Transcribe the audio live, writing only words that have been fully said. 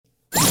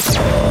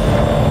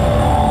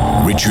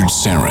Richard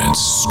Syrett's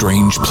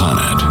Strange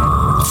Planet.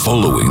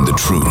 Following the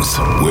truth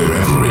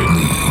wherever it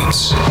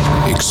leads.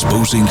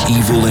 Exposing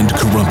evil and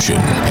corruption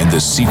and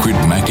the secret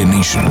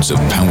machinations of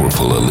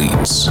powerful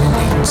elites.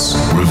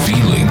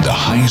 Revealing the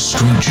high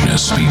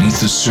strangeness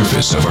beneath the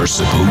surface of our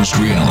supposed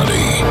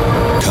reality.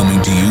 Coming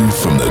to you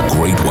from the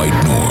Great White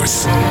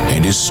North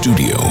and his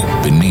studio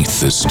beneath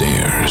the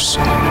stairs.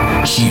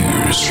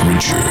 Here's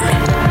Richard.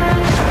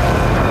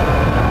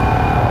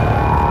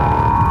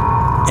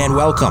 And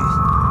welcome.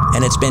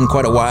 And it's been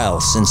quite a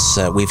while since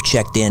we've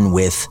checked in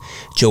with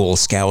Joel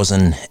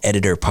Skousen,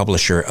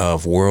 editor-publisher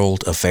of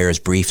World Affairs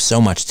Brief.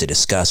 So much to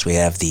discuss. We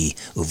have the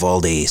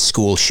Uvalde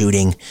school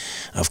shooting.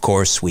 Of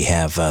course, we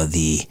have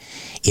the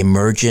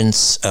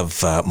emergence of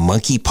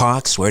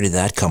monkeypox. Where did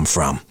that come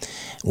from?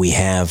 We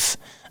have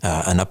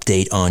an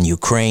update on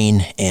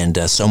Ukraine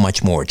and so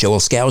much more. Joel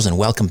Skousen,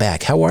 welcome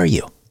back. How are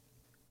you?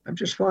 I'm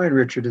just fine,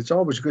 Richard. It's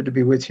always good to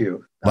be with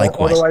you.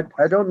 Likewise. Although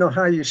I don't know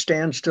how you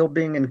stand still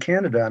being in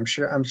Canada.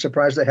 I'm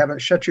surprised they haven't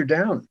shut you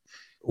down.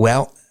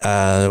 Well,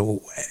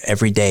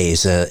 every day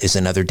is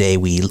another day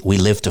we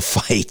live to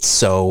fight.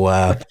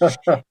 So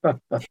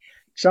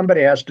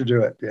somebody has to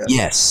do it.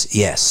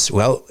 Yes.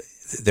 Well,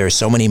 there are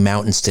so many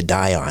mountains to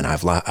die on.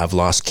 I've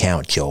lost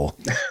count, Joel.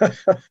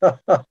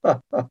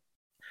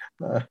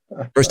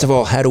 First of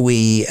all, how do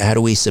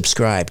we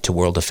subscribe to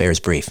World Affairs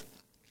Brief?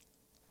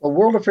 Well,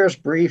 World Affairs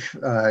Brief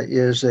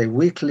is a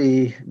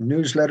weekly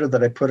newsletter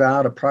that I put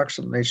out,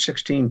 approximately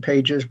 16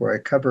 pages, where I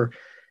cover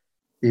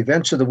the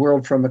events of the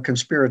world from a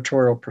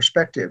conspiratorial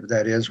perspective.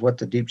 That is, what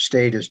the deep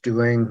state is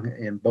doing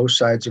in both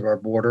sides of our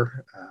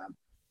border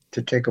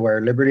to take away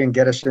our liberty and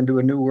get us into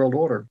a new world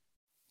order.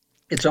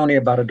 It's only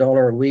about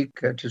 $1 a week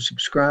to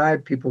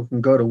subscribe. People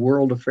can go to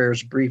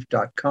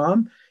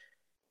worldaffairsbrief.com.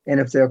 And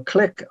if they'll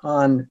click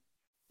on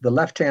the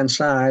left-hand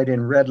side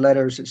in red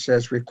letters, it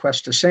says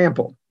request a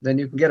sample. Then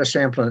you can get a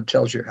sample and it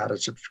tells you how to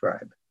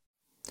subscribe.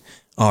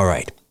 All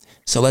right.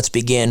 So let's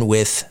begin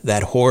with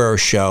that horror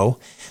show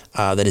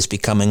that is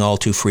becoming all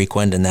too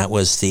frequent, and that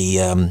was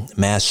the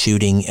mass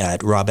shooting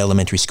at Robb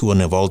Elementary School in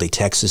Uvalde,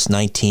 Texas.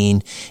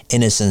 19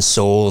 innocent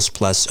souls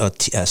plus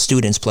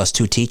students plus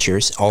 2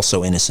 teachers,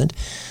 also innocent,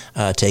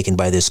 taken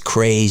by this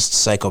crazed,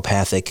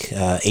 psychopathic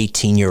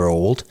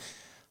 18-year-old.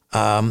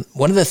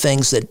 One of the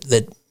things that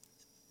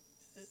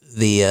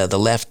the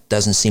left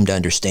doesn't seem to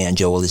understand,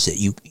 Joel, is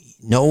that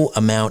no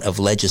amount of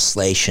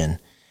legislation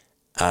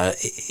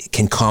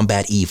can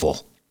combat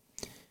evil.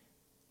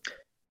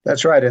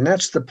 That's right. And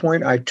that's the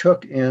point I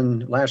took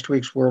in last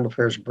week's World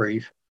Affairs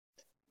Brief,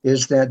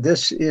 is that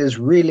this is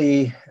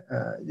really,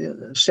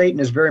 Satan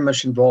is very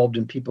much involved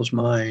in people's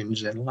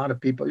minds. And a lot of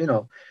people,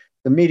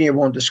 the media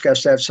won't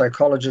discuss that.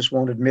 Psychologists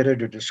won't admit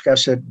it or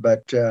discuss it.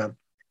 But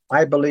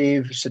I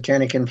believe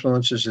satanic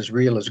influence is as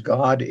real as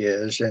God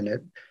is. And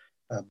it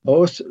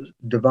both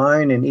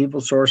divine and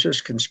evil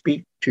sources can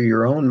speak to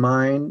your own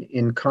mind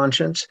in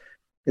conscience.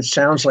 It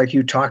sounds like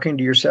you talking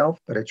to yourself,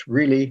 but it's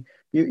really,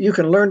 you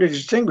can learn to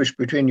distinguish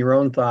between your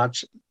own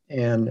thoughts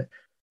and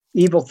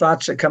evil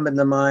thoughts that come in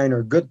the mind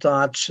or good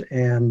thoughts.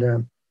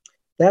 And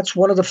that's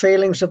one of the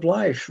failings of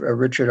life,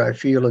 Richard, I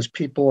feel, is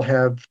people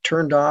have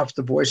turned off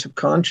the voice of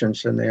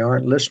conscience and they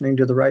aren't listening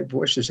to the right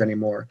voices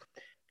anymore.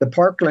 The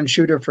Parkland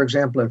shooter, for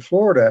example, in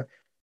Florida,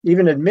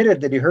 even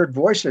admitted that he heard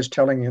voices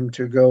telling him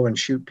to go and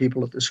shoot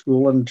people at the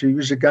school and to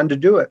use a gun to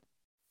do it.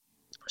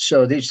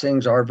 So these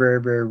things are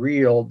very, very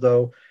real,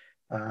 though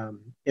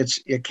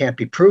it can't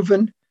be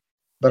proven.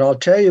 But I'll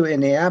tell you,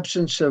 in the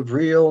absence of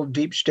real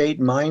deep state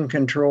mind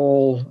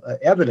control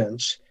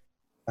evidence,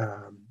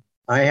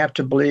 I have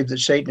to believe that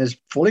Satan is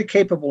fully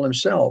capable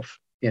himself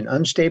in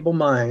unstable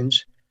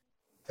minds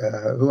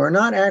who are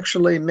not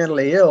actually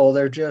mentally ill.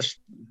 They're just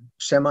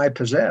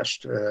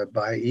semi-possessed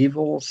by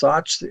evil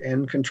thoughts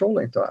and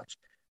controlling thoughts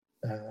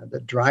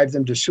that drive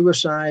them to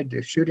suicide,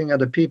 to shooting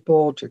other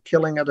people, to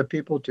killing other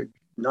people, to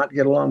not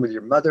get along with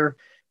your mother,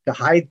 to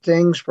hide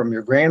things from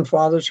your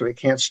grandfather so he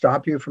can't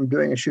stop you from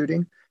doing a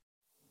shooting.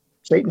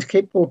 Satan's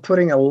capable of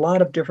putting a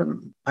lot of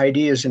different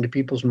ideas into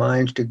people's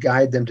minds to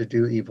guide them to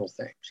do evil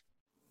things.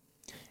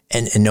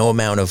 And no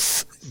amount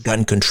of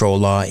gun control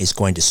law is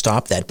going to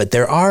stop that. But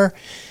there are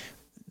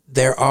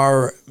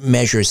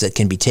measures that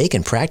can be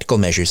taken, practical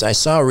measures. I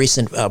saw a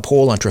recent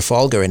poll on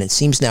Trafalgar, and it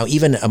seems now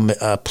even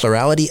a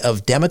plurality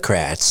of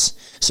Democrats,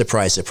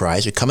 surprise,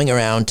 surprise, are coming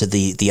around to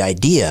the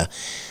idea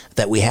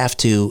that we have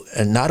to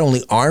not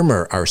only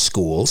armor our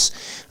schools,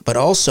 but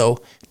also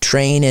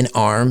train and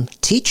arm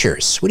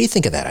teachers. What do you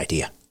think of that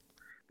idea?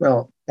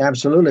 Well,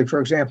 absolutely.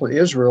 For example,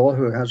 Israel,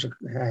 who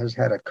has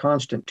had a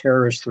constant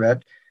terrorist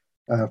threat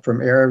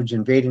from Arabs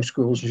invading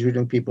schools and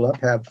shooting people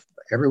up, have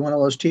every one of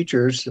those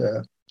teachers,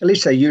 at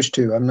least they used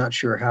to. I'm not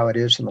sure how it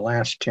is in the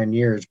last 10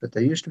 years, but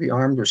they used to be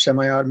armed with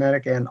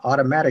semi-automatic and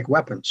automatic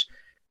weapons.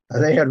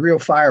 They had real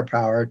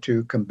firepower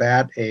to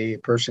combat a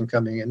person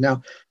coming in.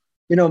 Now,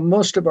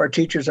 most of our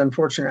teachers,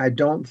 unfortunately, I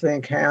don't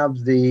think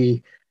have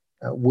the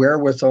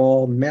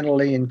wherewithal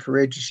mentally and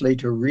courageously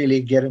to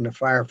really get in a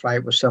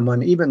firefight with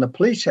someone. Even the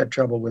police had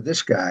trouble with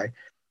this guy.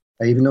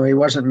 Even though he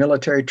wasn't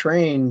military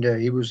trained,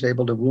 he was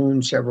able to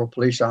wound several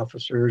police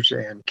officers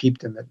and keep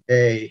them at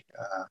bay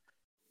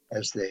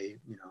as they,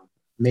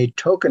 made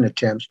token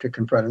attempts to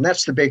confront. And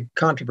that's the big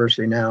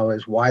controversy now,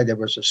 is why there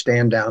was a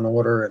stand down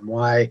order and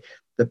why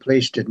the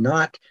police did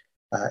not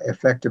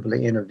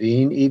effectively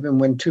intervene, even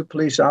when two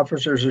police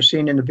officers are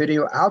seen in the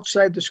video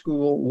outside the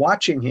school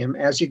watching him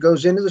as he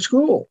goes into the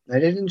school. They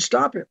didn't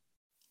stop him.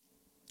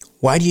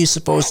 Why do you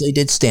suppose they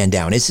did stand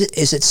down? Is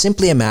it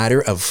simply a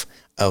matter of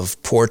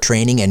poor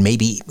training and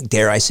maybe,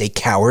 dare I say,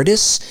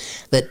 cowardice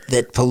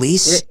that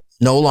police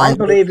no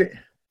longer?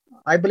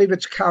 I believe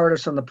it's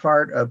cowardice on the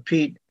part of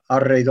Pete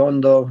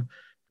Arredondo,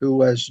 who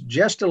was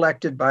just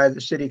elected by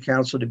the city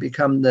council to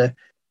become the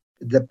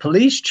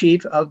police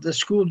chief of the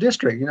school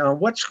district.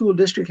 What school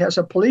district has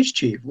a police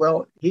chief?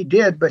 Well, he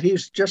did, but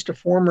he's just a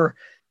former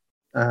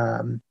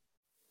 9/11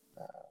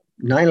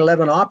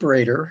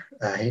 operator.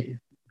 He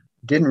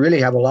didn't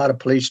really have a lot of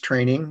police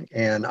training,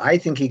 and I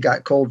think he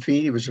got cold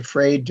feet. He was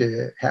afraid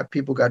to have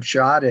people got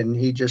shot, and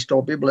he just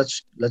told people,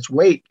 let's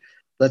wait.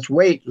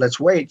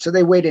 So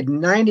they waited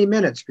 90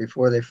 minutes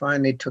before they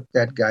finally took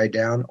that guy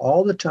down,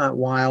 all the time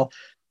while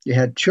you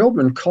had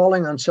children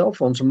calling on cell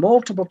phones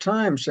multiple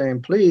times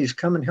saying, please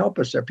come and help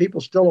us. There are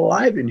people still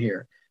alive in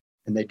here.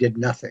 And they did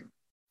nothing.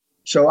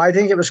 So I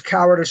think it was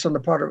cowardice on the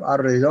part of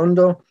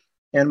Arredondo.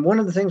 And one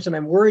of the things that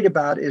I'm worried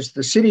about is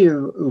the city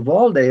of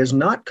Uvalde is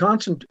not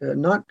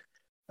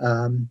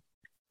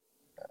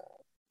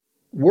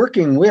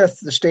working with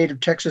the state of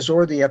Texas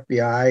or the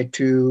FBI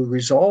to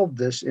resolve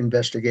this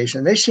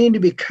investigation. They seem to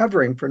be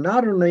covering for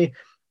not only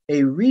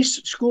a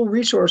school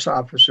resource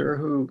officer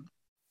who,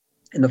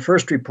 in the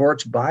first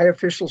reports by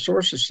official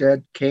sources,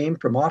 said came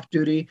from off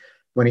duty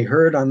when he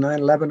heard on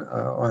 9/11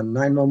 on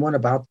 911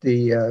 about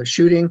the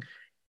shooting,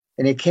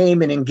 and he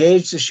came and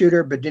engaged the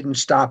shooter but didn't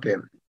stop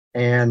him.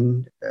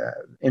 And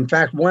in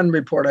fact, one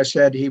report I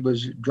said he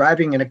was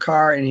driving in a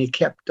car and he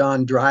kept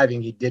on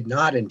driving. He did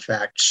not, in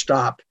fact,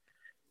 stop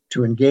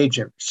to engage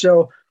him.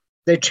 So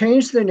they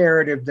changed the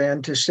narrative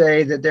then to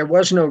say that there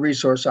was no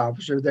resource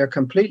officer. They're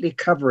completely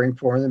covering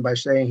for him by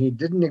saying he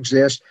didn't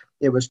exist.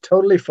 It was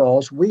totally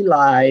false. We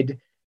lied.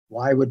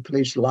 Why would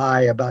police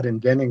lie about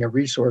inventing a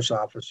resource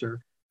officer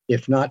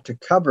if not to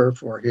cover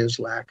for his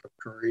lack of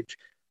courage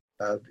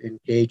of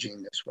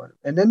engaging this one?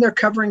 And then they're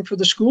covering for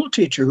the school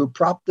teacher who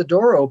propped the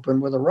door open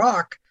with a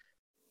rock.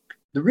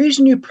 The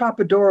reason you prop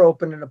a door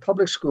open in a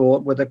public school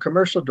with a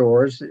commercial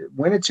door is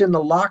when it's in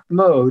the locked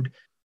mode.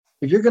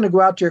 If you're going to go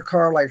out to your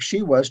car like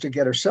she was to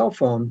get her cell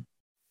phone,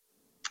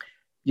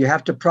 you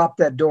have to prop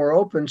that door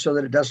open so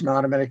that it doesn't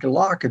automatically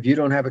lock if you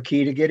don't have a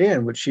key to get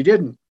in, which she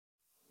didn't.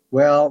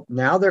 Well,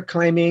 now they're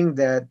claiming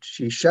that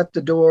she shut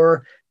the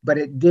door, but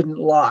it didn't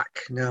lock.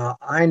 Now,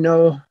 I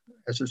know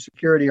as a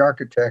security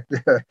architect,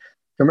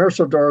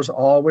 commercial doors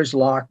always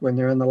lock when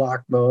they're in the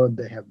lock mode.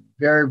 They have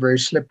very, very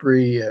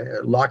slippery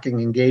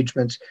locking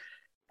engagements.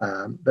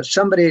 But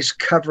somebody's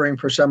covering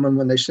for someone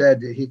when they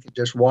said that he could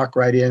just walk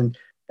right in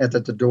and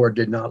that the door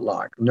did not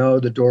lock. No,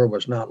 the door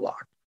was not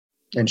locked.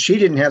 And she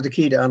didn't have the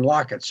key to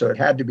unlock it, so it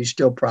had to be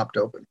still propped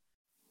open.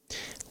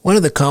 One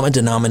of the common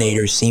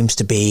denominators seems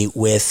to be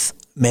with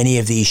many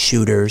of these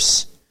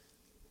shooters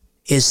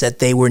is that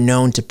they were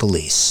known to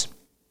police.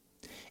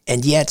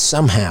 And yet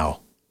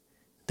somehow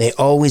they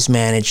always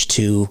managed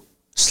to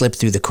slip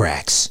through the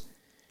cracks.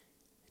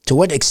 To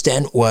what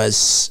extent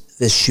was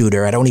this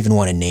shooter, I don't even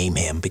want to name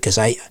him because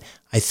I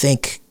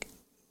think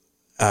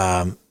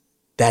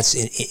that's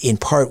in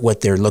part what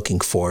they're looking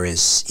for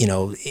is,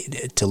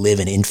 to live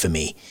in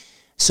infamy.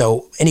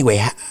 So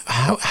anyway,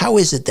 how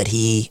is it that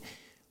he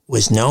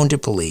was known to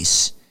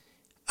police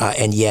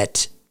and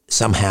yet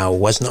somehow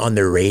wasn't on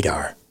their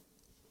radar?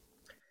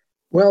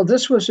 Well,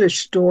 this was a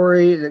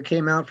story that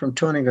came out from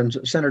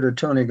Senator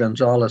Tony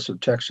Gonzalez of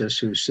Texas,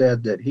 who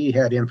said that he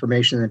had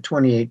information in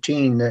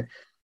 2018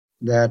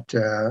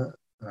 that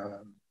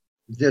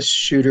this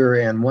shooter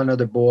and one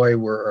other boy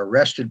were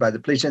arrested by the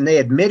police, and they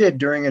admitted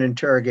during an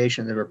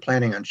interrogation they were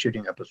planning on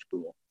shooting up a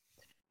school.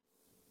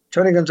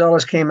 Tony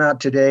Gonzalez came out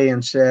today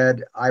and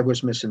said, I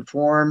was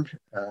misinformed,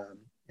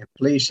 and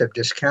police have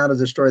discounted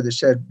the story. They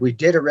said, we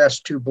did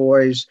arrest two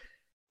boys,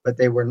 but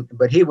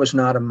he was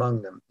not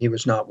among them. He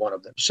was not one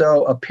of them.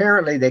 So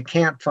apparently they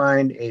can't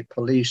find a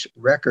police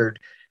record,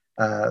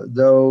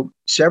 though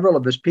several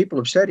of his people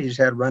have said he's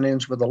had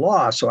run-ins with the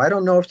law. So I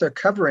don't know if they're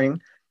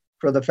covering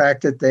for the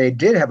fact that they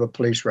did have a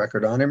police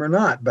record on him or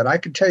not. But I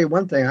can tell you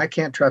one thing, I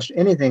can't trust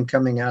anything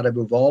coming out of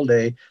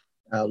Uvalde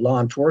law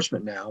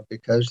enforcement now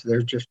because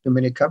there's just too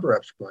many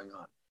cover-ups going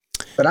on.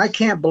 But I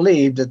can't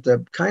believe that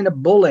the kind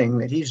of bullying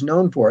that he's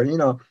known for,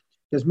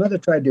 his mother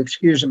tried to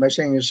excuse him by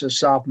saying he's a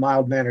soft,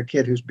 mild-mannered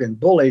kid who's been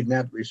bullied and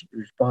that's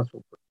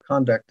responsible for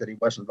conduct, that he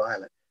wasn't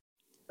violent.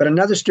 But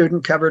another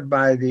student covered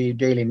by the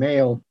Daily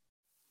Mail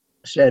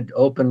said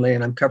openly,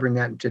 and I'm covering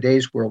that in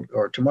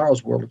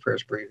tomorrow's World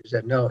Affairs brief, he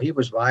said, no, he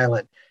was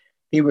violent.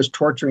 He was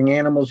torturing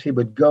animals. He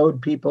would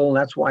goad people. And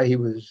that's why he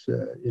was,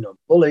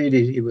 bullied.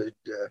 He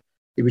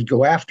would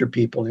go after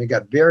people. And he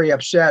got very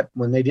upset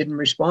when they didn't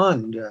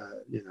respond,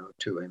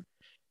 to him.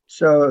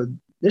 So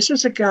This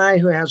is a guy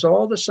who has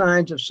all the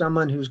signs of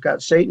someone who's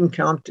got Satan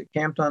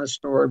camped on his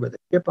sword with a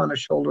chip on his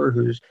shoulder.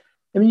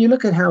 I mean, you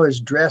look at how his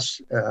dress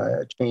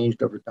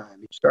changed over time.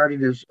 He started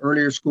his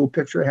earlier school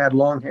picture, had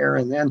long hair,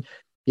 and then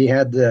he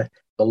had the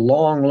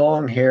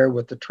long hair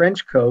with the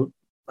trench coat,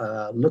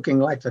 looking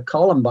like the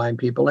Columbine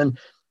people. And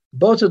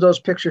both of those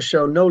pictures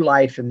show no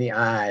life in the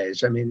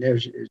eyes. I mean,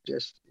 there's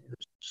just a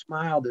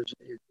smile, there's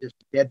just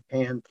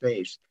deadpan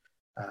face.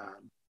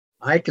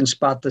 I can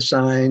spot the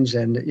signs.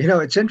 And,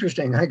 it's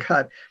interesting. I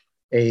got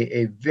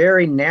a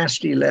very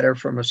nasty letter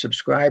from a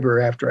subscriber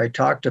after I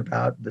talked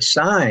about the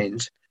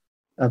signs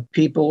of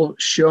people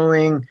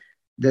showing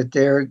that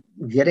they're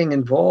getting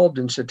involved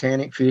in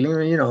satanic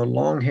feeling,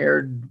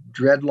 long-haired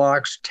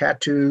dreadlocks,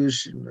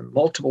 tattoos,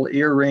 multiple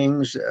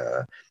earrings,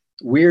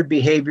 weird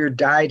behavior,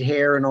 dyed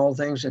hair, and all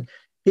things. And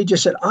he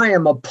just said, I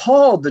am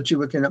appalled that you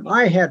would condemn.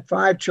 I had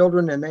 5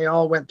 children, and they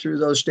all went through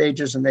those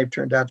stages, and they've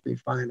turned out to be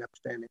fine,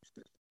 upstanding.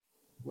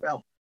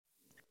 Well,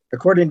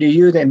 according to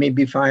you, they may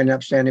be fine,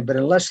 upstanding, but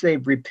unless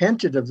they've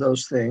repented of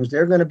those things,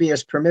 they're going to be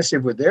as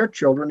permissive with their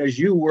children as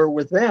you were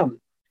with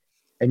them.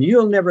 And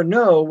you'll never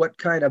know what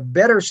kind of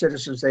better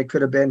citizens they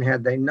could have been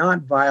had they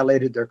not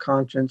violated their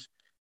conscience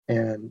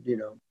and,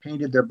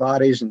 painted their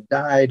bodies and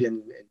died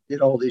and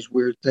did all these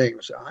weird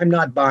things. I'm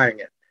not buying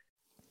it.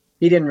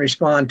 He didn't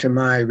respond to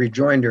my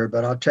rejoinder,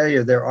 but I'll tell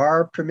you, there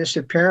are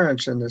permissive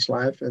parents in this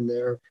life, and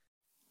they're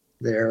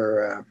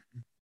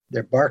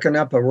barking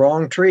up a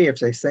wrong tree if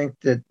they think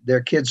that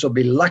their kids will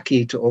be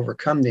lucky to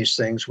overcome these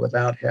things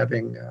without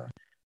having,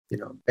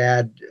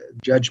 bad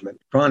judgment,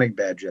 chronic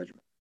bad judgment.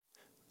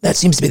 That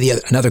seems to be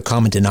another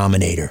common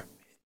denominator.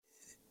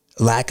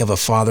 Lack of a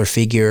father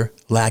figure,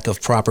 lack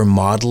of proper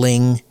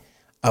modeling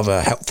of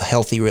a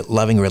healthy,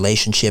 loving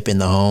relationship in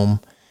the home.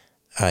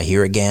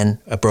 Here again,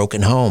 a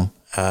broken home.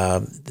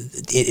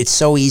 It's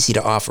so easy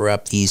to offer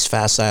up these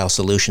facile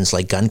solutions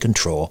like gun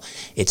control.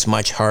 It's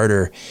much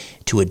harder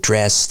to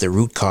address the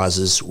root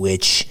causes,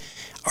 which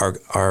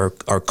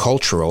are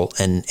cultural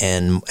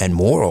and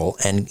moral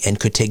and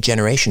could take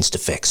generations to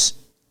fix.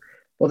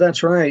 Well,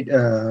 that's right,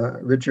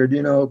 Richard.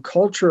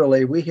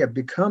 Culturally, we have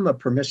become a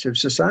permissive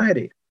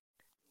society.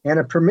 And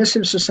a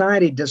permissive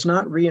society does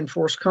not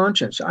reinforce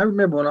conscience. I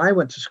remember when I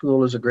went to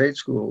school as a grade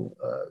school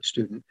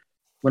student,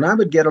 when I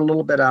would get a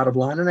little bit out of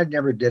line, and I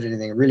never did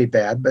anything really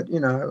bad, but,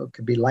 it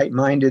could be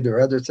light-minded or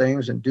other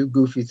things and do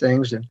goofy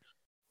things. And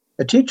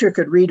a teacher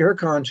could read her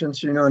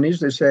conscience, and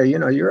easily say,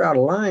 you're out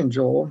of line,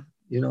 Joel,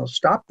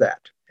 stop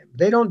that.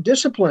 They don't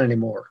discipline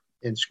anymore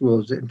in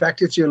schools. In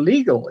fact, it's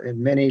illegal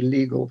in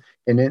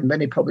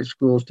many public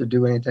schools to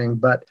do anything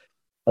but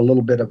a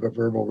little bit of a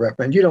verbal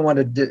reprimand. You don't want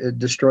to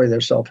destroy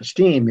their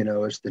self-esteem,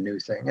 is the new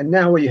thing. And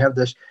now we have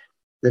this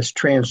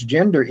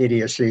transgender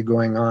idiocy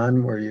going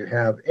on where you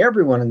have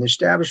everyone in the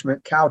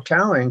establishment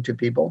kowtowing to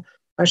people.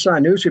 I saw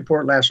a news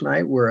report last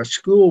night where a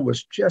school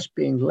was just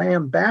being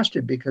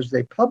lambasted because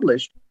they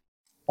published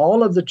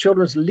all of the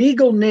children's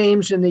legal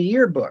names in the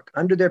yearbook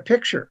under their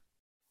picture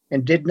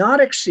and did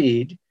not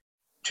accede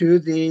to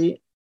the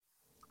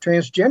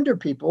transgender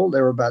people.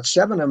 There were about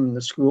 7 of them in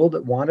the school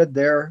that wanted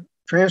their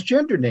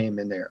transgender name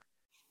in there.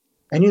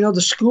 And,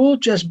 the school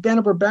just bent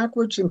over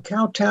backwards and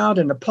kowtowed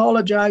and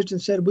apologized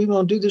and said, we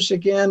won't do this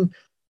again.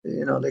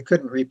 They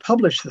couldn't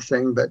republish the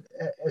thing, but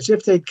as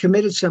if they'd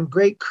committed some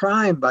great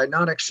crime by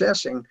not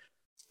acquiescing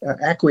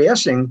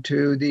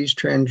to these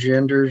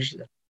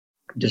transgenders'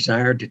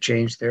 desire to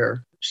change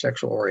their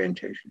sexual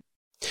orientation.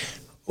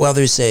 Well,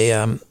 there's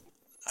a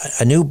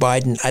new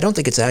Biden, I don't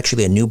think it's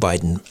actually a new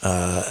Biden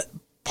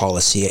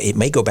policy. It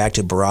may go back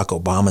to Barack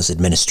Obama's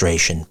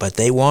administration, but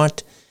they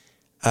want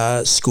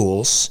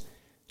schools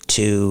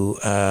to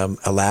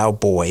allow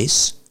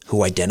boys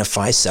who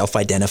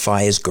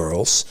self-identify as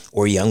girls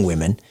or young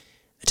women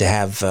to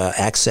have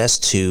access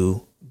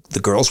to the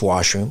girls'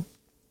 washroom,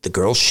 the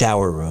girls'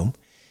 shower room.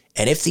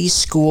 And if these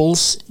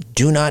schools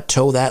do not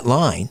toe that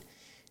line,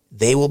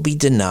 they will be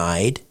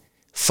denied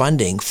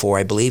funding for,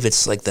 I believe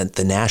it's like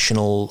the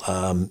national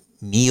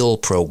meal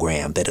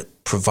program that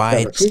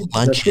provides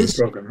lunches.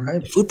 The food program,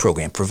 right? Food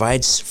program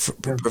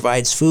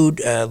provides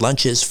food,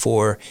 lunches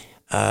for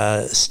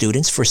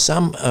students, for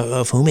some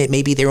of whom it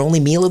may be their only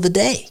meal of the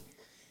day.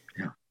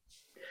 Yeah.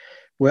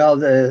 Well,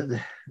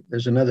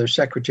 there's another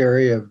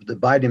secretary of the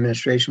Biden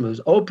administration who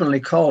was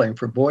openly calling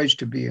for boys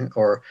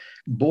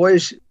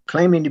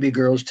claiming to be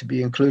girls to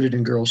be included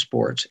in girls'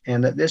 sports,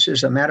 and that this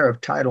is a matter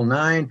of Title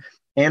IX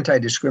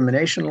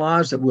anti-discrimination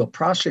laws that will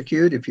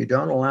prosecute if you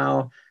don't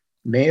allow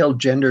male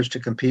genders to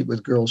compete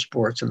with girls'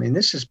 sports. I mean,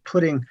 this is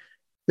putting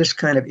this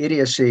kind of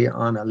idiocy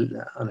on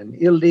an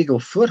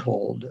illegal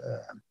foothold.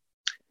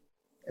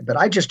 But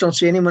I just don't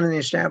see anyone in the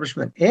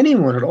establishment,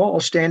 anyone at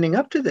all, standing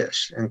up to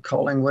this and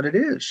calling what it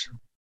is.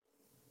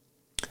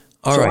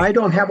 All right. I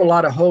don't have a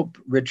lot of hope,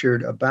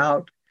 Richard,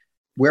 about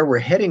where we're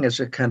heading as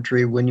a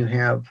country when you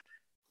have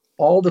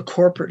all the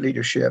corporate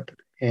leadership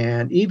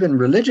and even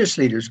religious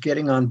leaders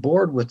getting on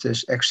board with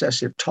this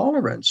excessive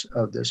tolerance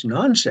of this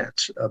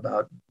nonsense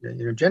about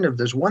gender.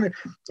 There's one,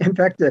 in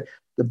fact, the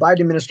Biden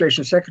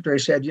administration secretary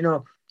said,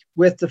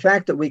 with the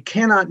fact that we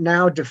cannot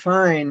now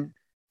define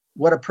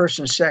what a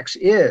person's sex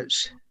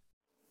is.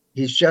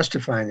 He's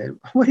justifying it.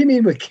 What do you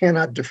mean we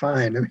cannot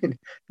define? I mean,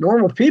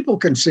 normal people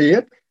can see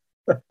it.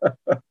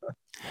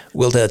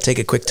 We'll take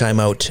a quick time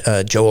out.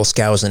 Joel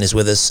Skousen is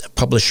with us,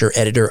 publisher,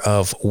 editor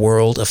of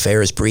World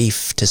Affairs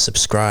Brief. To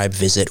subscribe,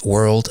 visit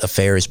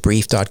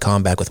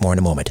worldaffairsbrief.com. Back with more in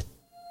a moment.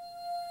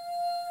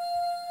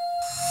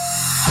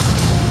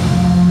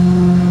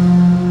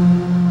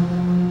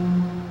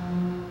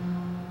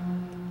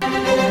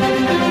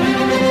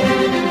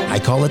 I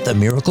call it the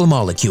miracle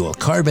molecule,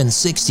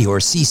 carbon-60 or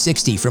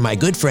C60, for my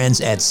good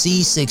friends at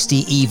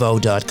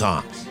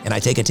C60evo.com. And I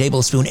take a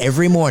tablespoon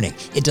every morning.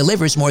 It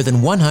delivers more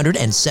than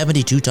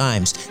 172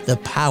 times the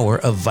power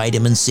of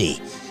vitamin C.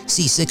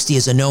 C60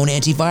 is a known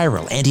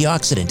antiviral,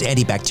 antioxidant,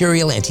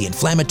 antibacterial,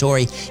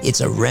 anti-inflammatory.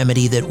 It's a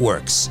remedy that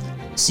works.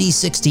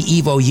 C60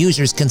 Evo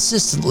users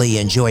consistently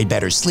enjoy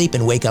better sleep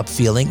and wake up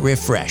feeling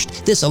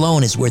refreshed. This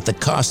alone is worth the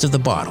cost of the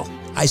bottle.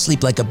 I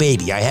sleep like a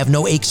baby. I have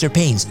no aches or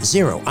pains.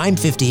 Zero. I'm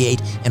 58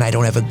 and I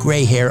don't have a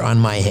gray hair on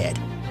my head.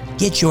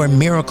 Get your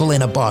miracle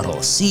in a bottle.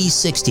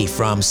 C60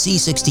 from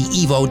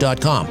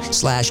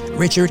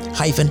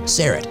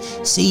c60evo.com/Richard-Syrett.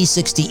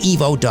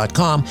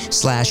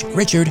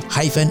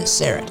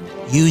 c60evo.com/Richard-Syrett.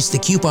 Use the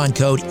coupon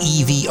code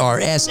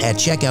EVRS at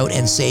checkout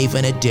and save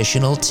an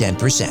additional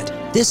 10%.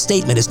 This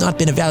statement has not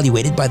been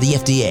evaluated by the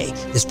FDA.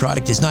 This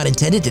product is not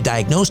intended to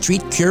diagnose,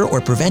 treat, cure,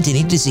 or prevent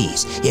any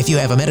disease. If you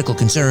have a medical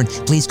concern,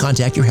 please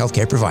contact your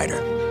healthcare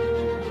provider.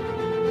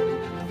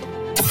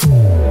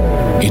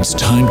 It's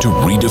time to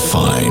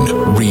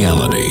redefine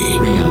reality.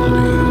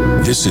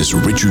 This is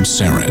Richard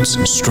Syrett's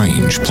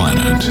Strange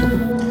Planet.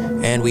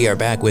 And we are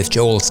back with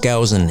Joel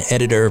Skousen,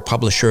 editor,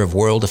 publisher of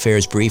World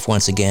Affairs Brief.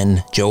 Once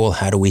again, Joel,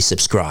 how do we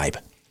subscribe?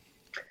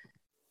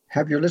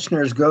 Have your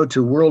listeners go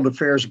to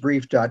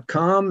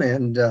worldaffairsbrief.com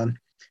and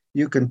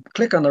you can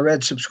click on the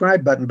red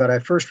subscribe button, but I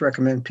first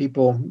recommend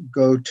people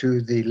go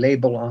to the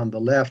label on the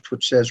left,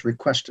 which says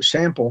request a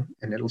sample,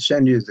 and it'll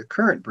send you the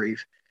current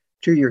brief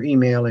to your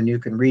email, and you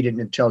can read it,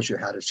 and it tells you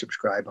how to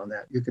subscribe on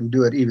that. You can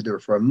do it either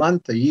for a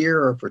month, a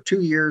year, or for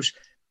 2 years.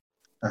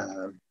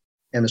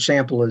 And the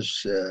sample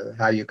is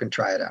how you can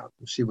try it out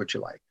and see what you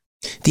like.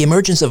 The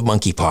emergence of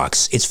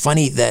monkeypox. It's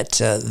funny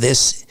that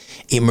this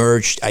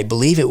emerged, I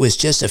believe it was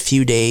just a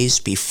few days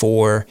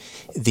before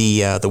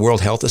the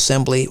World Health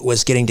Assembly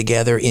was getting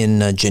together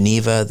in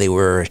Geneva. They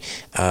were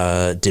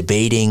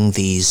debating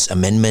these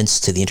amendments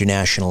to the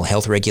international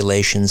health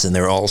regulations, and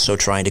they're also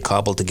trying to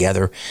cobble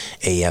together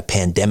a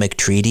pandemic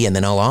treaty. And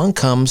then along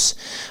comes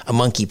a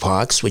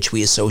monkeypox, which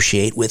we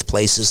associate with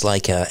places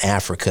like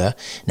Africa.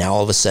 Now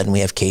all of a sudden we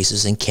have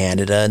cases in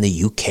Canada and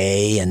the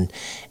UK and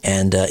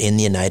in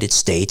the United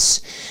States.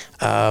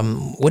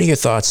 What are your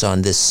thoughts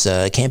on this?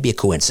 It can't be a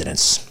coincidence.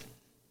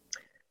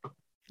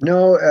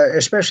 No,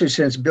 especially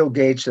since Bill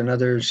Gates and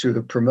others who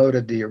have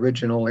promoted the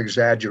original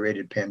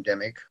exaggerated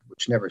pandemic,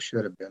 which never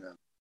should have been a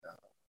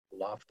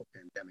lawful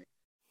pandemic,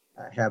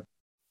 have,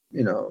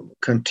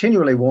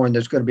 continually warned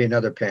there's going to be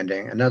another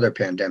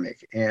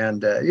pandemic.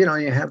 And,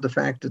 you have the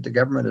fact that the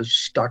government has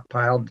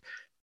stockpiled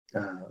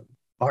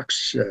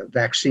pox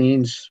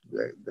vaccines,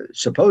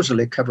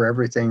 supposedly cover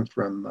everything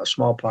from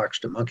smallpox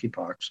to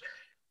monkeypox.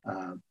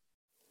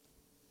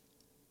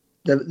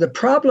 The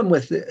problem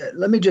with,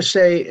 let me just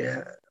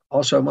say,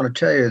 also, I want to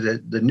tell you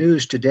that the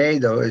news today,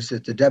 though, is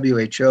that the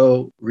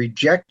WHO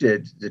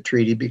rejected the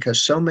treaty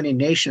because so many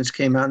nations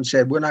came out and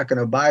said, we're not going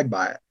to abide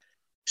by it.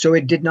 So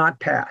it did not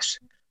pass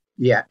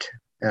yet.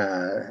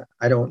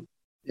 I don't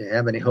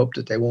have any hope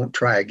that they won't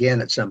try again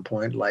at some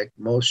point, like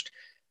most,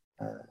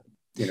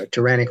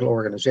 tyrannical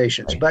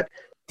organizations. But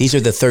these are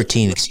the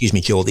 13,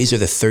 Joel, these are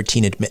the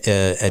 13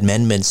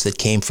 amendments that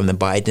came from the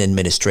Biden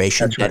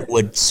administration that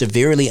would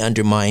severely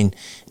undermine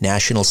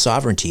national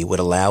sovereignty, would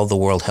allow the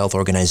World Health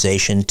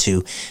Organization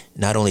to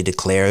not only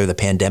declare the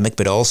pandemic,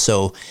 but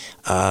also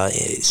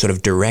sort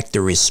of direct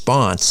the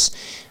response.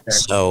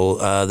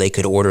 So they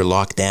could order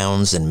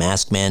lockdowns and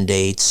mask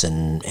mandates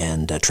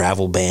and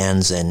travel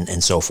bans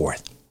and so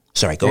forth.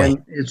 Sorry, go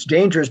ahead. It's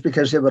dangerous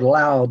because it would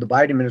allow the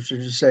Biden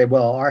administration to say,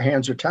 well, our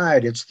hands are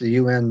tied. It's the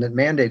UN that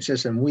mandates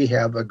this, and we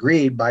have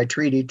agreed by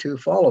treaty to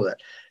follow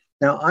that.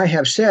 Now, I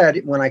have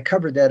said when I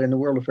covered that in the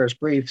World Affairs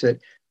Brief that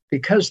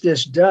because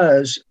this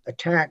does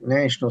attack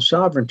national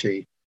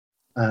sovereignty,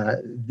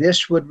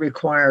 this would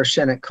require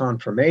Senate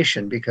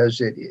confirmation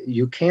because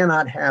you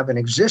cannot have an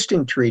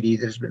existing treaty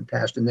that has been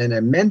passed and then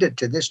amend it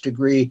to this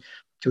degree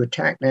to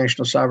attack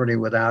national sovereignty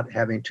without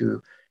having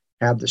to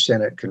have the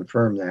Senate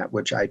confirm that,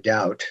 which I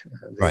doubt.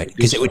 Right,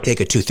 because it would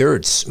take a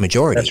 2/3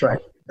 majority. That's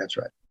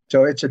right.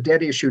 So it's a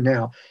dead issue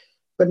now.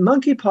 But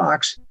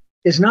monkeypox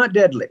is not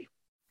deadly.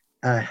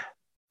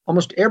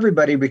 Almost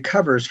everybody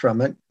recovers from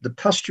it. The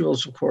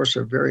pustules, of course,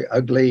 are very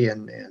ugly,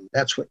 and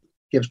that's what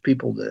gives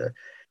people the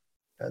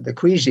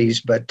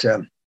queasies. But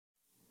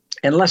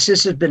unless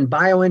this has been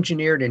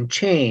bioengineered and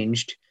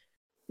changed,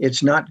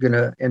 it's not going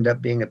to end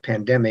up being a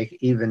pandemic,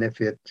 even if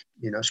it,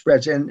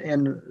 spreads. And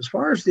as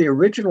far as the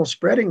original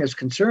spreading is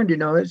concerned,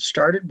 it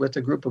started with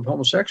a group of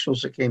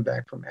homosexuals that came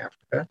back from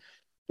Africa.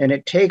 And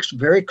it takes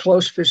very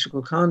close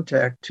physical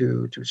contact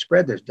to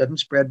spread this. It doesn't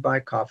spread by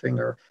coughing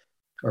or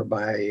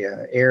by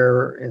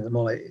air in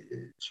the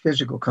it's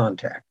physical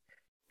contact.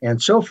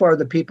 And so far,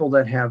 the people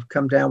that have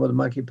come down with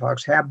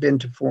monkeypox have been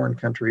to foreign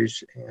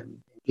countries and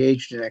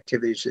engaged in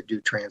activities that do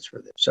transfer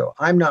this. So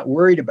I'm not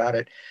worried about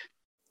it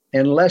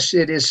unless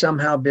it has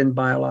somehow been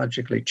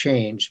biologically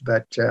changed.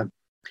 But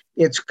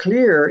it's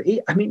clear,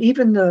 I mean,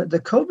 even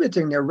the COVID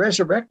thing, they're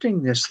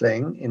resurrecting this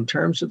thing in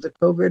terms of the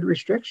COVID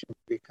restrictions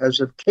because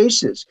of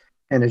cases.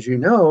 And as you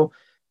know,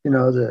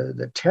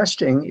 the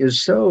testing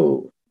is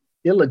so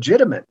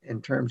illegitimate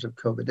in terms of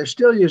COVID. They're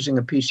still using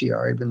a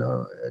PCR, even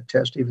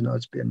though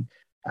it's been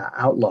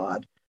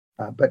outlawed.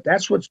 But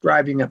that's what's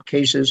driving up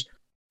cases.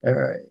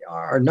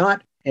 Are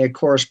not a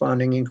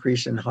corresponding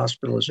increase in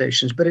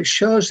hospitalizations, but it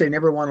shows they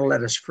never want to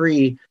let us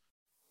free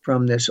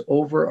from this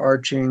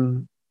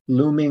overarching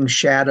looming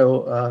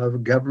shadow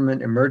of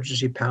government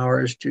emergency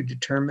powers to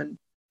determine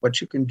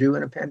what you can do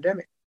in a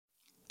pandemic.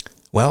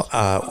 Well,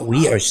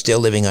 we are still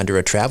living under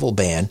a travel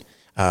ban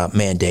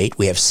mandate.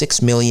 We have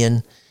 6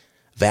 million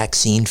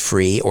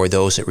vaccine-free, or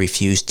those that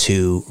refuse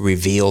to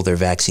reveal their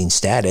vaccine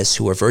status,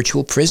 who are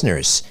virtual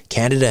prisoners.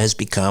 Canada has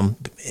become,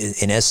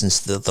 in essence,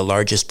 the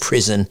largest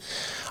prison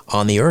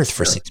on the earth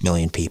for 6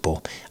 million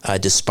people,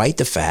 despite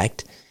the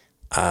fact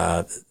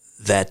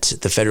that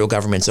the federal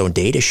government's own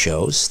data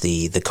shows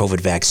the COVID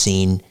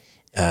vaccine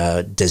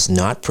does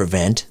not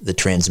prevent the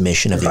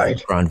transmission of the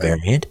Omicron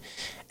variant.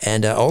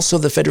 And also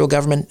the federal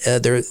government,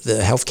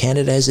 the Health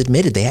Canada has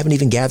admitted they haven't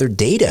even gathered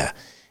data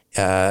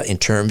in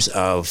terms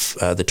of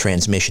the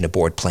transmission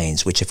aboard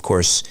planes, which, of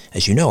course,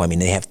 as you know, I mean,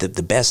 they have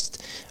the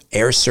best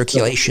air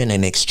circulation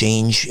and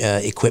exchange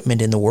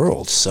equipment in the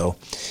world. So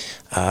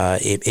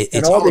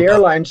it's all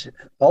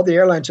the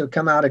airlines have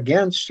come out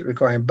against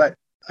requiring, but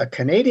a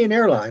Canadian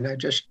airline, I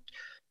just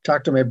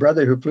talked to my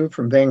brother who flew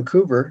from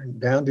Vancouver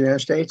down to the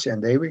United States,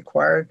 and they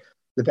required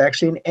the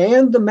vaccine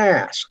and the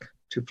mask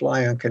to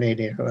fly on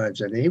Canadian airlines.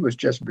 And he was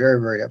just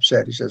very, very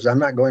upset. He says, I'm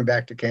not going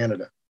back to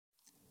Canada.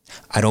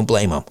 I don't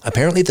blame them.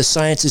 Apparently the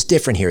science is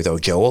different here, though,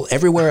 Joel.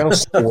 Everywhere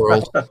else in the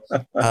world,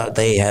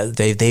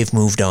 they've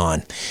moved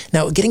on.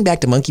 Now, getting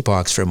back to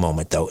monkeypox for a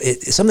moment, though,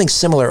 it's something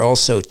similar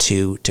also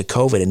to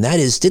COVID, and that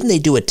is, didn't they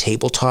do a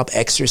tabletop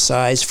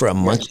exercise for a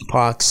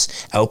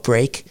monkeypox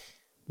outbreak?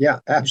 Yeah,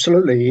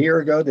 absolutely. A year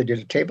ago, they did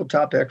a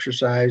tabletop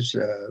exercise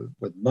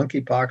with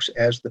monkeypox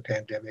as the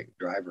pandemic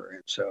driver.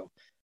 And so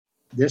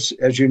this,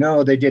 as you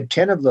know, they did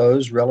 10 of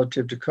those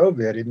relative to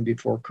COVID, even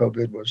before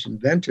COVID was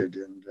invented.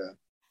 And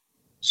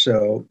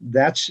so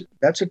that's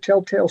a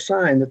telltale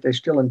sign that they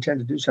still intend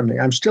to do something.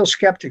 I'm still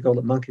skeptical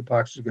that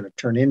monkeypox is going to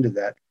turn into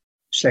that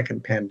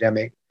second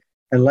pandemic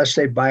unless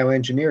they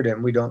bioengineered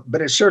it. We don't,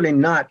 but it's certainly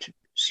not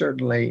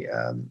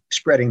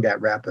spreading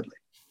that rapidly.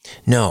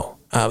 No.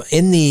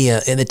 In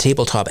the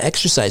tabletop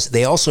exercise,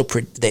 they also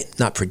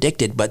not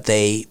predicted, but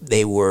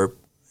they were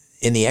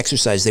in the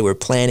exercise. They were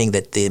planning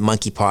that the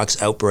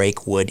monkeypox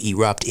outbreak would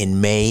erupt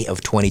in May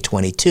of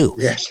 2022.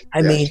 Yes.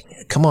 I mean,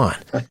 come on.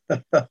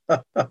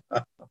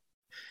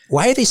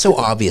 Why are they so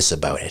obvious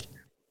about it?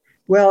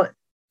 Well,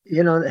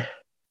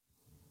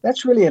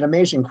 that's really an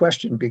amazing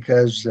question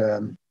because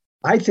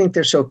I think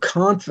they're so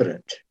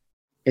confident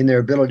in their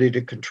ability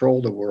to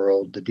control the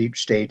world, the deep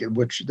state, in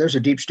which there's a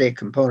deep state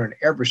component in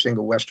every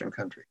single Western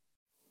country.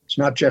 It's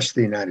not just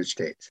the United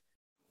States.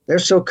 They're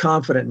so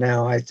confident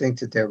now, I think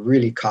that they're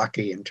really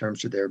cocky in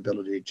terms of their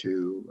ability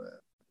to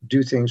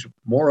do things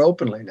more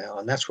openly now,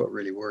 and that's what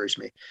really worries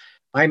me.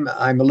 I'm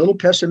a little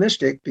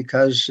pessimistic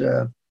because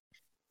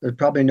there's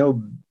probably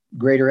no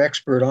greater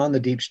expert on the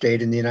deep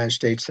state in the United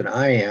States than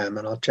I am,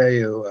 and I'll tell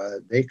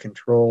you, they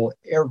control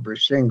every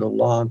single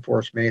law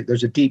enforcement.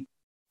 There's a deep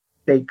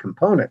state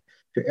component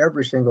to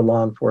every single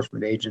law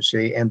enforcement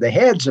agency, and the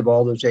heads of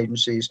all those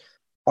agencies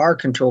are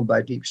controlled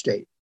by deep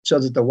state, so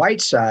that the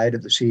white side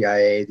of the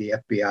CIA, the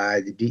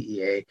FBI, the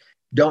DEA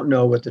don't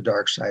know what the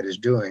dark side is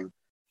doing.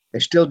 They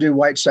still do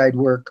white side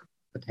work,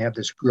 but they have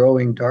this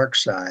growing dark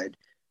side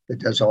that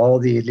does all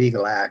the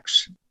illegal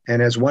acts.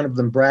 And as one of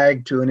them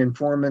bragged to an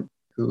informant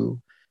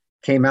who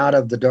came out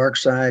of the dark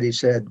side, he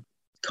said,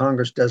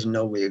 Congress doesn't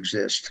know we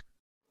exist.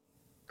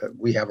 But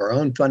we have our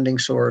own funding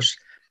source.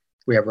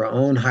 We have our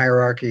own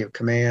hierarchy of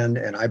command,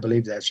 and I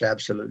believe that's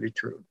absolutely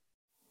true.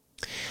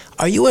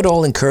 Are you at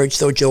all encouraged,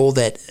 though, Joel,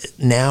 that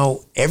now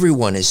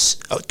everyone is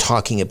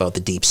talking about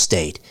the deep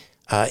state?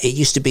 It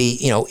used to be,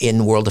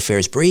 in World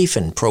Affairs Brief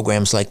and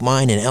programs like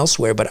mine and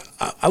elsewhere, but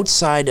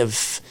outside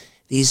of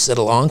these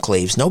little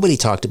enclaves, nobody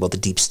talked about the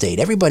deep state.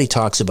 Everybody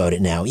talks about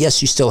it now.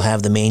 Yes, you still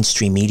have the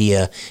mainstream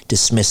media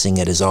dismissing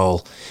it as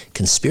all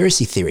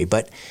conspiracy theory,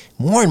 but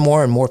more and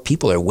more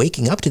people are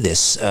waking up to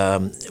this.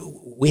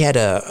 We had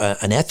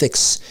an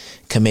ethics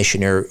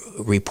commissioner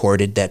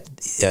reported that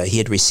he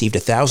had received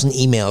 1,000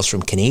 emails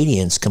from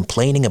Canadians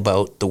complaining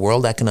about the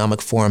World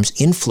Economic Forum's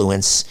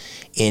influence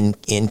in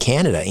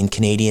Canada, in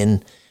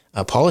Canadian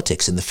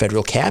politics, in the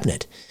federal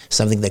cabinet,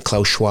 something that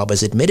Klaus Schwab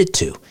has admitted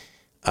to.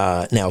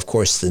 Now, of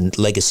course, the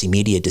legacy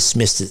media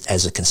dismissed it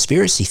as a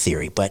conspiracy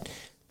theory, but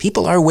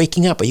people are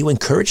waking up. Are you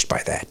encouraged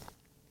by that?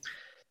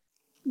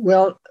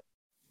 Well,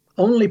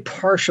 only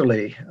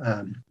partially.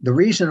 The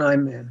reason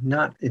I'm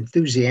not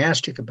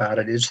enthusiastic about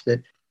it is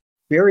that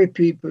very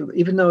people,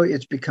 even though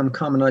it's become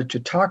common to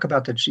talk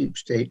about the deep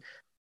state,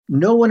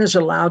 no one is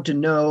allowed to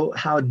know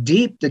how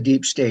deep the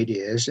deep state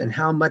is and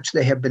how much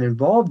they have been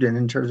involved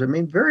in terms of, I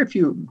mean, very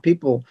few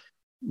people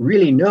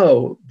really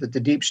know that the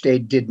deep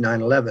state did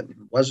 9/11.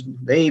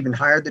 Wasn't they even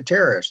hired the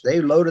terrorists? They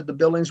loaded the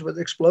buildings with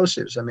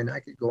explosives. I mean, I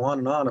could go on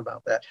and on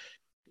about that.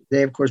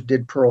 They, of course,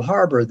 did Pearl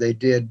Harbor. They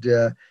did,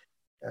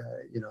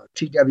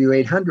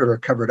 TW-800 or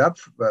covered up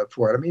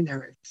for it. I mean,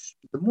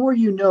 the more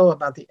you know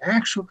about the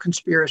actual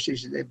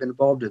conspiracies that they've been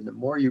involved in, the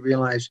more you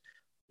realize,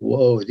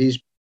 whoa, these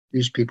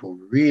people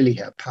really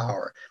have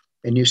power.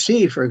 And you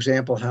see, for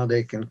example, how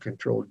they can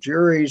control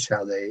juries,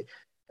 how they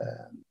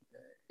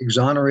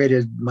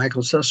exonerated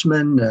Michael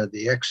Sussman,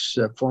 the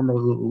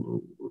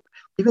ex-former,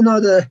 even though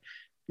the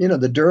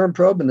Durham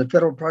probe and the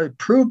federal probe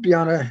proved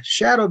beyond a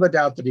shadow of a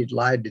doubt that he'd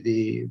lied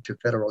to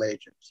federal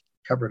agents,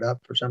 covered up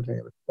for something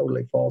that was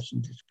totally false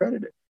and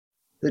discredited.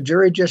 The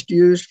jury just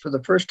used, for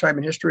the first time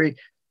in history,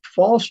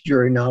 false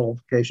jury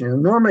nullification.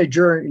 And normally,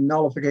 jury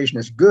nullification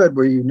is good,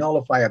 where you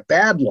nullify a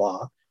bad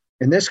law.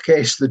 In this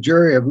case, the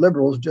jury of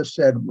liberals just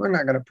said, we're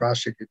not going to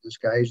prosecute this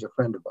guy. He's a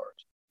friend of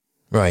ours.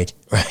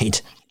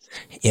 Right.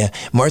 Yeah.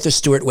 Martha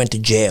Stewart went to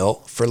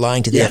jail for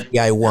lying to the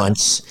FBI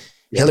once.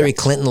 Yeah. Hillary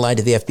Clinton lied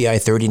to the FBI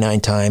 39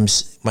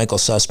 times. Michael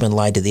Sussman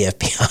lied to the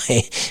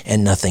FBI,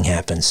 and nothing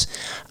happens.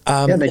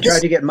 And they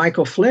tried to get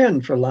Michael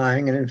Flynn for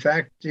lying, and in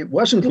fact, it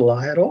wasn't a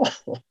lie at all.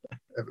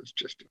 It was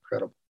just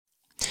incredible.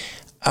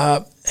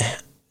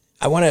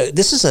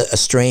 This is a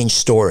strange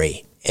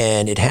story,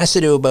 and it has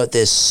to do about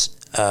this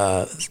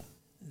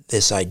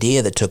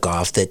idea that took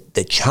off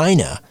that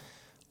China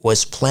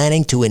was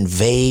planning to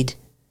invade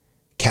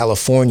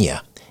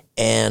California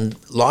and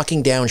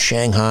locking down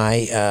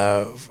Shanghai,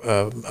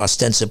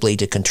 ostensibly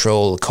to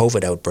control the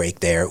COVID outbreak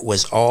there,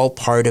 was all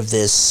part of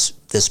this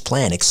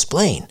plan.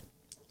 Explain.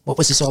 What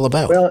was this all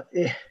about? Well,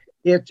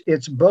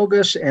 it's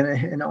bogus,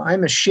 and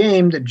I'm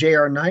ashamed that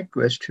J.R.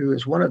 Nyquist, who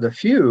is one of the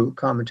few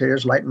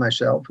commentators like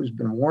myself who's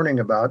been warning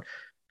about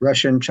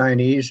Russian,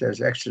 Chinese as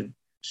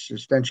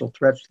existential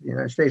threats to the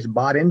United States,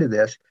 bought into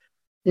this.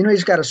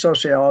 He's got a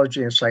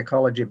sociology and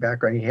psychology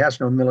background. He has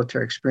no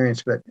military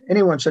experience, but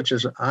anyone such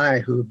as I,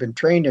 who have been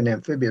trained in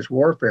amphibious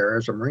warfare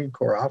as a Marine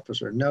Corps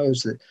officer,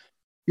 knows that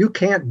you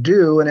can't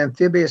do an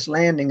amphibious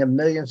landing of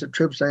millions of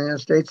troops in the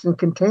United States in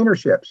container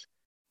ships.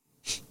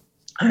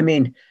 I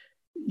mean,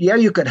 yeah,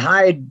 you could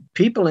hide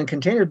people in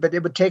containers, but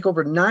it would take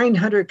over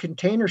 900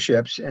 container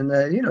ships, and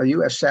the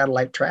U.S.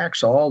 satellite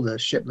tracks all the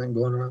shipment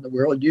going around the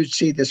world. You'd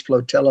see this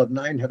flotilla of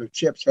 900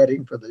 ships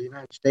heading for the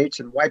United States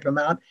and wipe them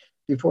out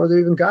before they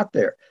even got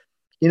there.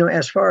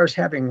 As far as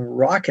having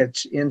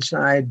rockets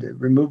inside the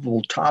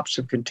removable tops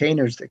of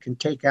containers that can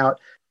take out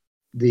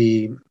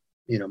the,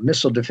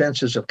 missile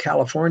defenses of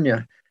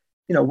California,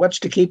 what's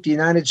to keep the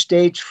United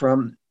States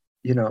from,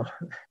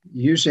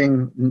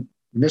 using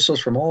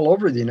missiles from all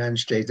over the United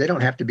States? They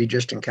don't have to be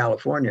just in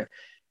California.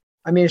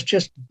 I mean, it's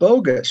just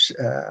bogus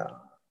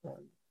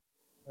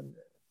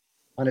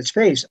on its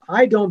face.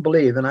 I don't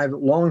believe, and I've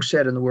long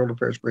said in the World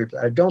Affairs Brief,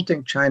 that I don't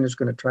think China's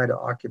going to try to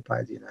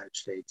occupy the United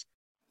States.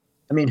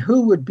 I mean,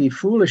 who would be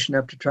foolish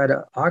enough to try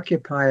to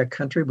occupy a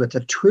country with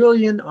 1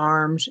 trillion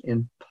arms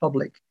in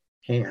public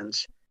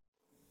hands?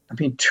 I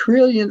mean, 1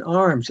 trillion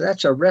arms,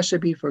 that's a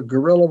recipe for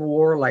guerrilla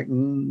war like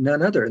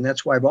none other. And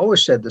that's why I've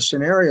always said the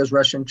scenarios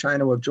Russia and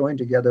China will join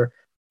together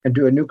and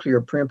do a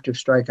nuclear preemptive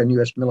strike on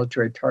U.S.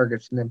 military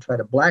targets and then try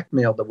to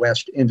blackmail the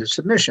West into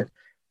submission.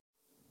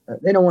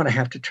 They don't want to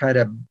have to try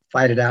to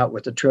fight it out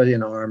with 1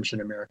 trillion arms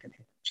in American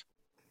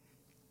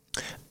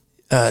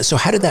hands. So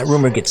how did that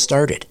rumor get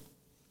started?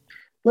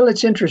 Well,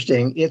 it's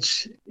interesting.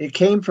 It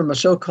came from a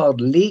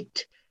so-called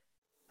leaked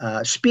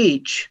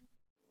speech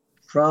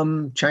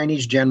from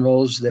Chinese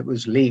generals that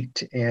was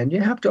leaked. And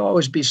you have to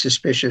always be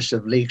suspicious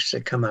of leaks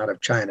that come out of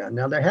China.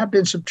 Now, there have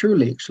been some true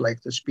leaks,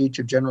 like the speech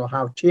of General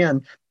Hao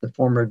Tian, the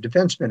former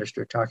defense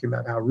minister, talking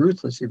about how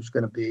ruthless he was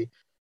going to be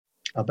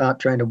about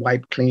trying to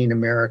wipe clean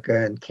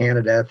America and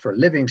Canada for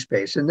living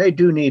space. And they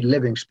do need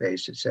living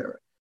space, et cetera.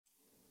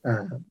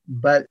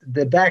 But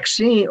the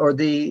vaccine or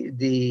the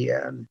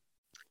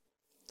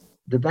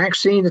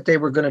vaccine that they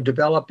were going to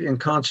develop in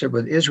concert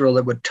with Israel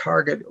that would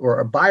target,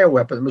 or a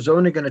bioweapon that was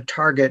only going to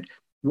target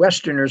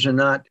Westerners and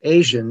not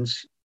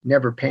Asians,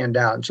 never panned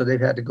out. And so they've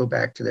had to go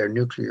back to their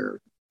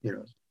nuclear,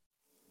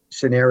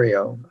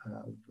 scenario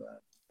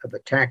of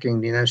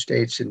attacking the United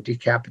States and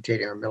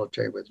decapitating our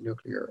military with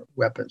nuclear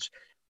weapons.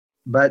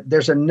 But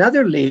there's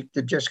another leak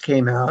that just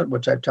came out,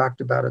 which I've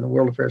talked about in the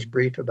World Affairs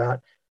Brief, about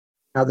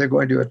how they're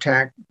going to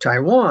attack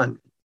Taiwan.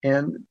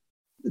 And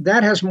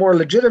that has more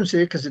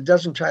legitimacy because it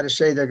doesn't try to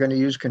say they're going to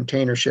use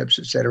container ships,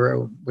 et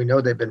cetera. We know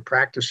they've been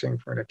practicing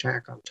for an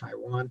attack on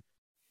Taiwan,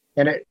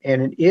 and it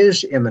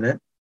is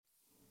imminent.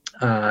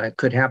 It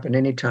could happen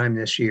anytime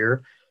this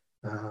year.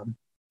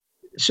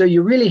 So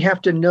you really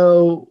have to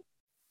know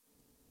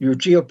your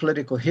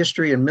geopolitical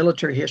history and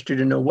military history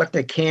to know what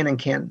they can and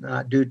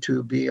cannot do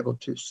to be able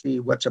to see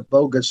what's a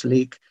bogus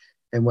leak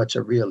and what's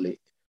a real leak.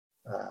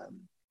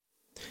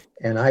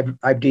 And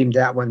I've deemed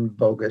that one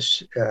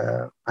bogus.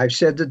 I've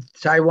said that the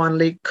Taiwan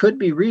leak could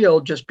be real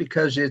just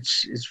because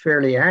it's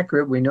fairly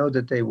accurate. We know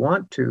that they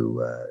want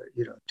to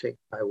take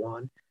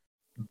Taiwan,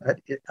 but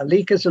a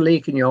leak is a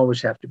leak, and you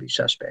always have to be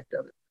suspect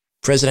of it.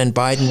 President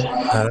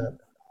Biden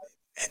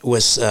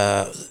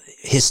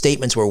his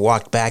statements were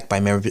walked back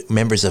by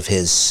members of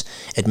his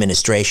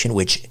administration,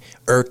 which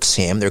irks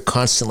him. They're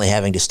constantly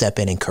having to step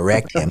in and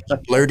correct him. He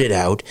blurted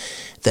out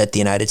that the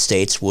United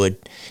States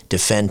would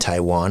defend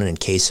Taiwan in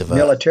case of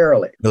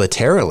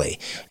militarily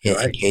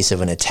in case of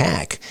an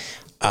attack.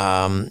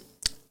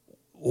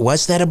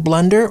 Was that a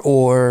blunder,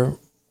 or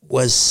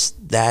was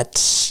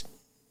that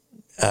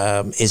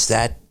is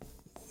that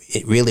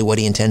really what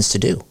he intends to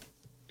do?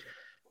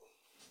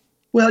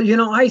 Well,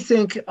 I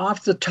think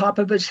off the top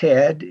of his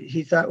head,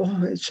 he thought,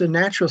 it's a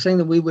natural thing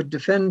that we would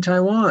defend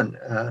Taiwan.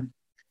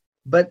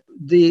 But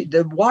the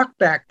walk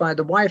back by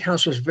the White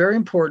House was very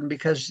important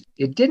because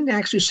it didn't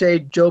actually say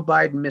Joe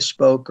Biden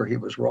misspoke or he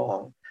was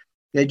wrong.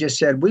 They just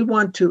said, we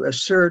want to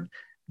assert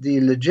the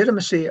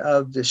legitimacy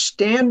of the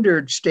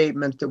standard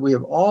statement that we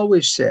have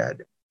always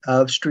said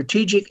of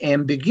strategic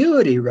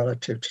ambiguity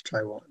relative to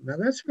Taiwan. Now,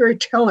 that's very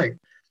telling.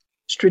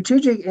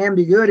 Strategic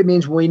ambiguity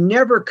means we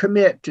never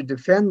commit to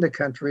defend the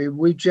country.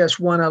 We just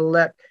want to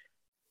let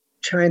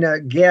China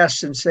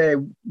guess and say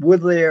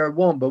would they or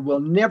won't, but we're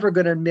never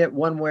going to admit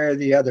one way or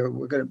the other.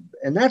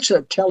 And that's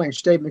a telling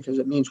statement because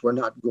it means we're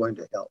not going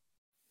to help.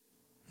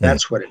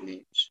 That's what it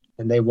means,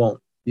 and they won't.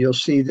 You'll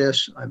see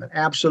this. I'm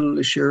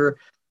absolutely sure.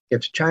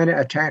 If China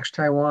attacks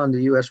Taiwan,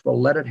 the U.S.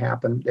 will let it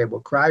happen. They will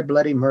cry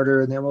bloody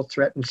murder, and they will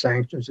threaten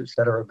sanctions,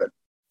 etc.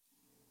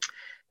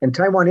 And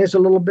Taiwan is a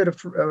little bit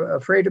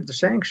afraid of the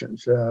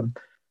sanctions. And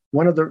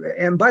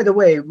by the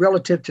way,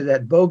 relative to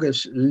that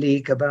bogus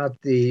leak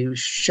about the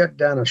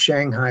shutdown of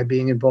Shanghai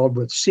being involved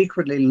with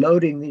secretly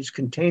loading these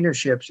container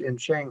ships in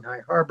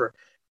Shanghai harbor.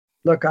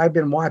 Look, I've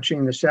been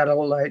watching the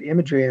satellite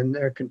imagery, and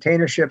their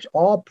container ships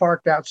all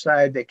parked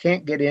outside. They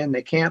can't get in.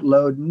 They can't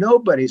load.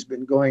 Nobody's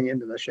been going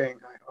into the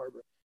Shanghai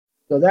harbor.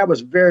 So that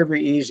was very,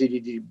 very easy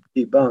to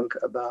debunk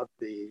about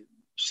the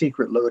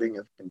secret loading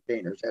of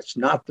containers. That's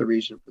not the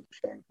reason for the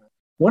Shanghai.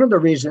 One of the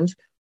reasons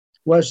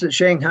was that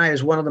Shanghai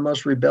is one of the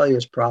most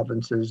rebellious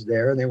provinces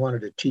there, and they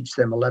wanted to teach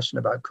them a lesson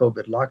about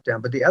COVID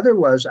lockdown. But the other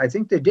was, I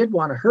think they did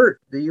want to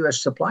hurt the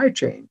U.S. supply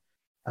chain.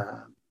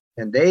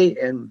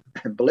 And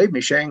believe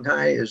me,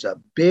 Shanghai is a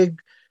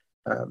big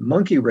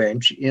monkey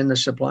wrench in the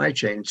supply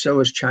chain. So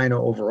is China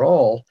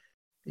overall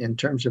in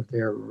terms of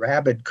their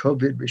rabid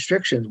COVID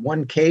restrictions.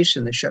 One case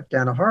and they shut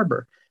down a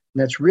harbor.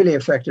 And that's really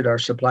affected our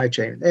supply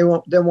chain. They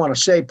want to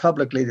say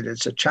publicly that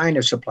it's a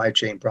China supply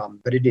chain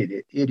problem, but it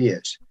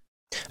is.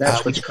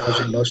 That's what's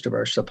causing most of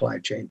our supply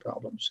chain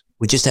problems.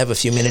 We just have a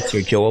few minutes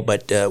here, Joel,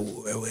 but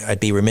I'd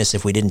be remiss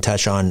if we didn't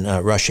touch on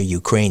Russia,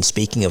 Ukraine.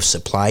 Speaking of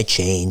supply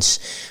chains,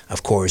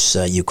 of course,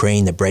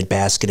 Ukraine, the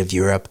breadbasket of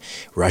Europe.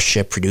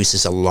 Russia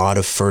produces a lot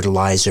of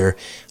fertilizer.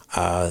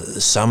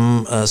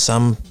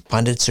 Some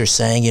pundits are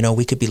saying,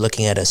 we could be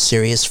looking at a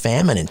serious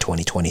famine in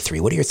 2023.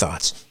 What are your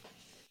thoughts?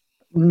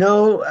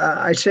 No,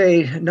 I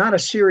say not a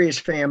serious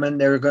famine.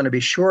 There are going to be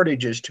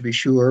shortages, to be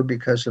sure,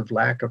 because of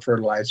lack of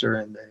fertilizer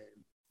and the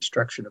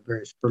destruction of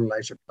various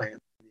fertilizer plants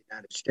in the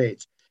United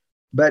States.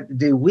 But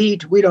the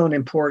wheat, we don't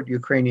import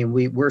Ukrainian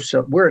wheat.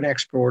 We're an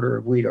exporter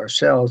of wheat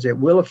ourselves. It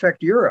will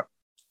affect Europe.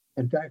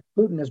 In fact,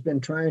 Putin has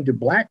been trying to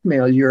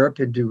blackmail Europe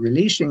into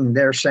releasing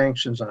their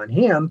sanctions on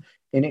him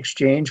in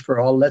exchange for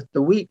all let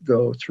the wheat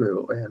go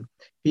through. And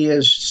he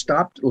has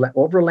stopped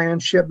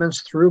overland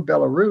shipments through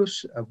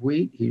Belarus of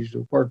wheat. He's,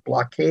 of course,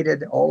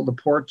 blockaded all the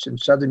ports in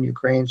southern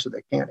Ukraine so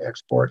they can't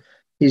export.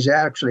 He's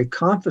actually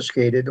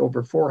confiscated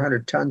over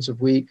 400 tons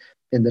of wheat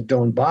in the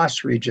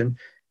Donbass region,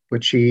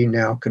 which he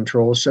now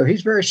controls. So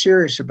he's very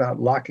serious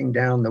about locking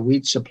down the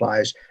wheat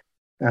supplies.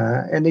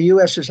 And the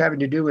U.S. is having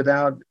to do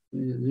without,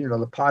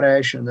 the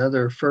potash and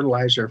other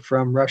fertilizer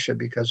from Russia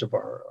because of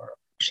our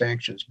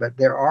sanctions. But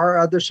there are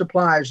other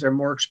supplies that are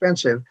more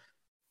expensive,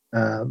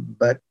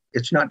 but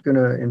it's not going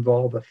to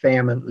involve a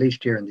famine, at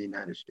least here in the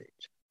United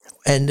States.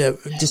 And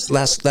just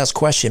last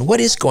question. What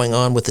is going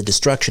on with the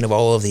destruction of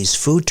all of these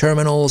food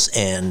terminals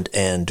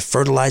and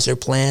fertilizer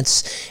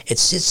plants? It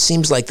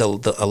seems like a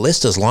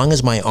list as long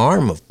as my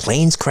arm of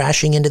planes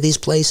crashing into these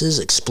places,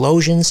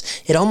 explosions.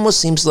 It almost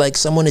seems like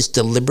someone is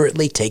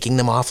deliberately taking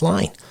them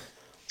offline.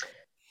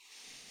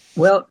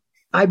 Well,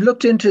 I've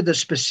looked into the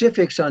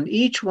specifics on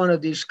each one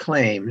of these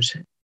claims,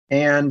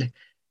 and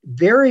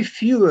very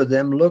few of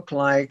them look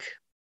like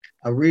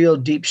a real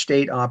deep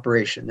state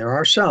operation. There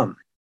are some.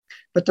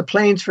 But the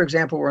planes, for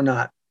example, were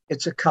not.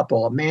 It's a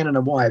couple, a man and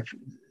a wife.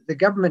 The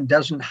government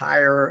doesn't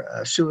hire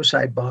a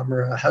suicide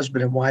bomber, a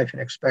husband and wife,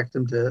 and expect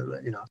them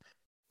to,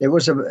 there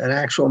was an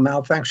actual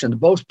malfunction.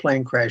 Both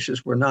plane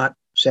crashes were not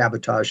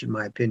sabotage, in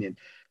my opinion.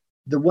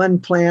 The one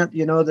plant,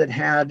 that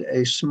had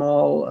a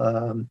small,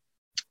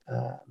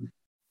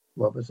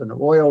 an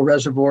oil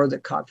reservoir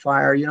that caught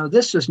fire.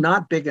 This is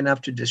not big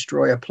enough to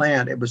destroy a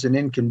plant. It was an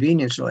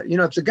inconvenience.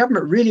 If the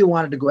government really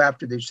wanted to go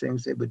after these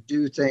things, they would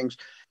do things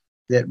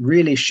that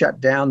really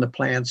shut down the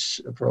plants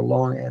for a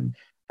long. And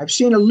I've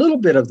seen a little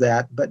bit of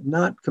that, but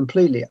not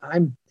completely.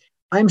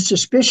 I'm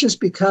suspicious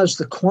because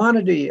the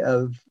quantity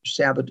of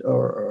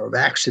of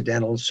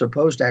accidental,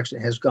 supposed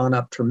accident, has gone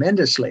up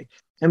tremendously.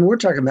 And we're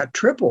talking about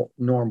triple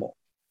normal.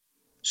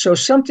 So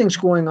something's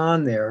going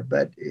on there,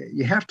 but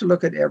you have to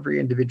look at every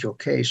individual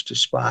case to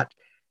spot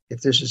if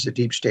this is a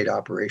deep state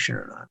operation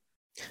or not.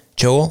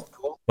 Joel,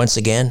 once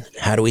again,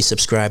 how do we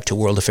subscribe to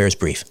World Affairs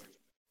Brief?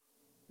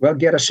 Well,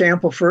 get a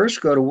sample first.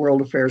 Go to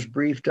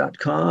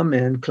worldaffairsbrief.com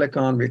and click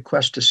on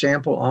Request a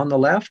Sample on the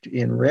left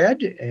in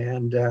red,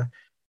 and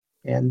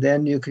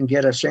then you can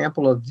get a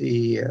sample of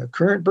the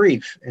current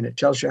brief, and it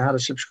tells you how to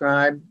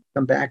subscribe.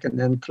 Come back and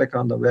then click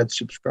on the red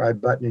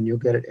subscribe button, and you'll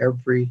get it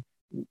every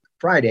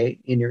Friday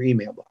in your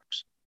email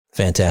box.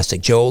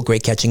 Fantastic. Joel,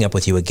 great catching up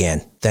with you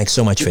again. Thanks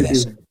so much for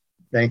this.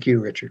 Thank you,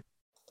 Richard.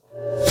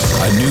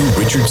 A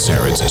new Richard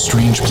Syrett's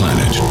Strange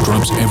Planet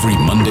drops every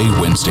Monday,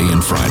 Wednesday,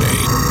 and Friday.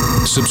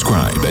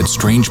 Subscribe at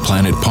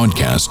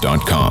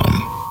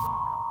strangeplanetpodcast.com.